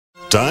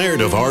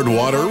Tired of hard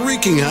water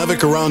wreaking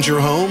havoc around your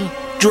home?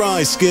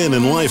 Dry skin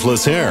and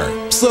lifeless hair,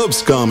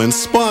 subscum and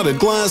spotted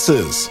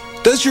glasses.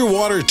 Does your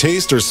water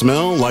taste or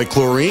smell like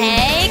chlorine?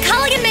 Hey,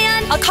 Culligan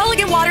man! A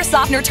Culligan water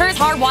softener turns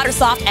hard water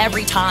soft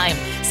every time.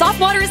 Soft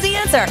water is the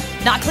answer.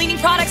 Not cleaning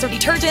products or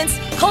detergents.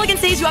 Culligan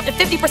saves you up to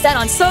 50%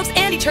 on soaps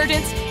and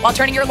detergents while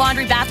turning your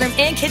laundry, bathroom,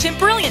 and kitchen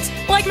brilliant,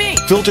 like me.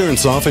 Filter and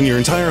soften your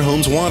entire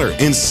home's water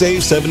and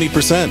save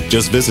 70%.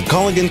 Just visit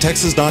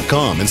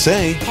CulliganTexas.com and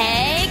say,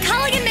 Hey!